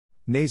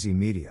Nazi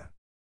Media.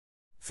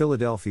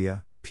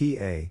 Philadelphia,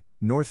 PA,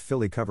 North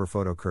Philly cover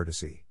photo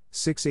courtesy,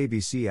 6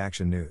 ABC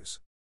Action News.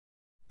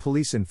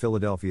 Police in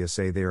Philadelphia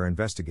say they are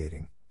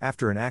investigating,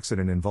 after an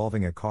accident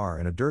involving a car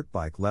and a dirt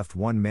bike left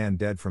one man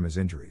dead from his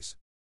injuries.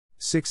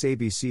 6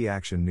 ABC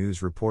Action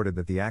News reported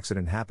that the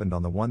accident happened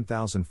on the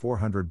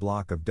 1400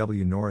 block of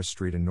W. Norris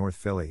Street in North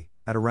Philly,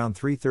 at around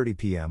 3:30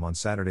 p.m. on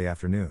Saturday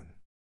afternoon.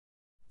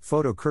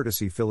 Photo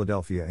courtesy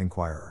Philadelphia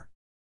Inquirer.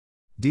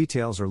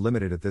 Details are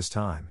limited at this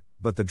time,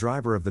 but the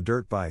driver of the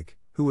dirt bike,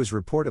 who was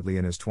reportedly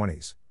in his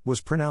 20s,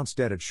 was pronounced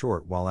dead at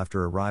short while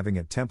after arriving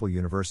at Temple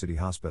University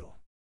Hospital.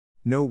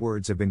 No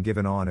words have been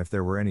given on if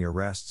there were any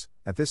arrests,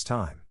 at this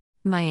time.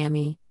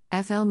 Miami,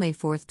 FL May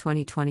 4,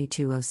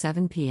 2022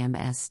 07 p.m.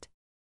 Est.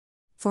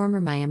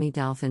 Former Miami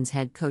Dolphins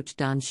head coach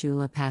Don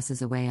Shula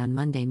passes away on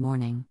Monday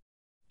morning.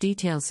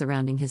 Details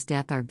surrounding his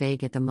death are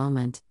vague at the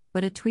moment,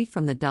 but a tweet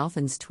from the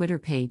Dolphins' Twitter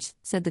page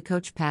said the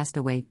coach passed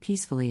away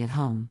peacefully at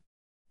home.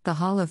 The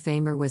Hall of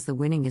Famer was the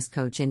winningest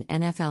coach in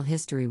NFL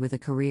history with a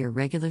career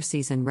regular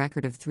season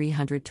record of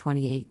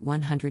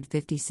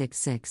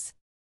 328-156-6.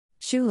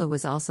 Shula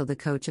was also the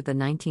coach of the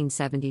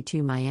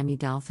 1972 Miami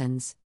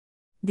Dolphins,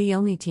 the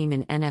only team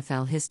in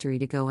NFL history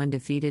to go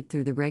undefeated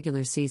through the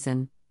regular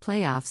season,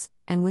 playoffs,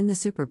 and win the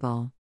Super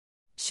Bowl.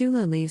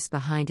 Shula leaves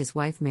behind his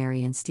wife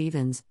Marion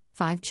Stevens,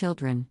 5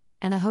 children,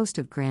 and a host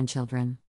of grandchildren.